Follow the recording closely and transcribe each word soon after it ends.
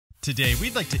Today,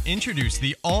 we'd like to introduce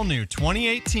the all-new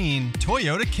 2018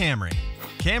 Toyota Camry.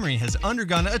 Camry has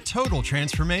undergone a total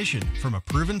transformation from a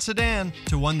proven sedan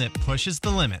to one that pushes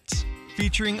the limits.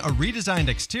 Featuring a redesigned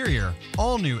exterior,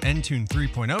 all-new Entune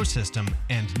 3.0 system,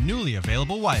 and newly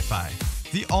available Wi-Fi.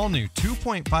 The all-new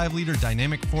 2.5-liter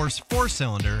dynamic force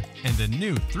 4-cylinder and a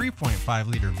new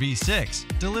 3.5-liter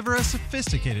V6 deliver a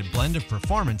sophisticated blend of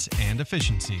performance and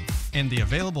efficiency. And the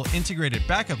available integrated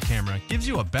backup camera gives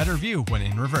you a better view when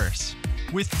in reverse.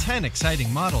 With 10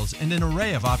 exciting models and an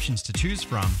array of options to choose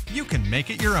from, you can make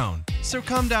it your own. So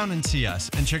come down and see us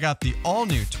and check out the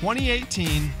all-new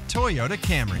 2018 Toyota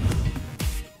Camry.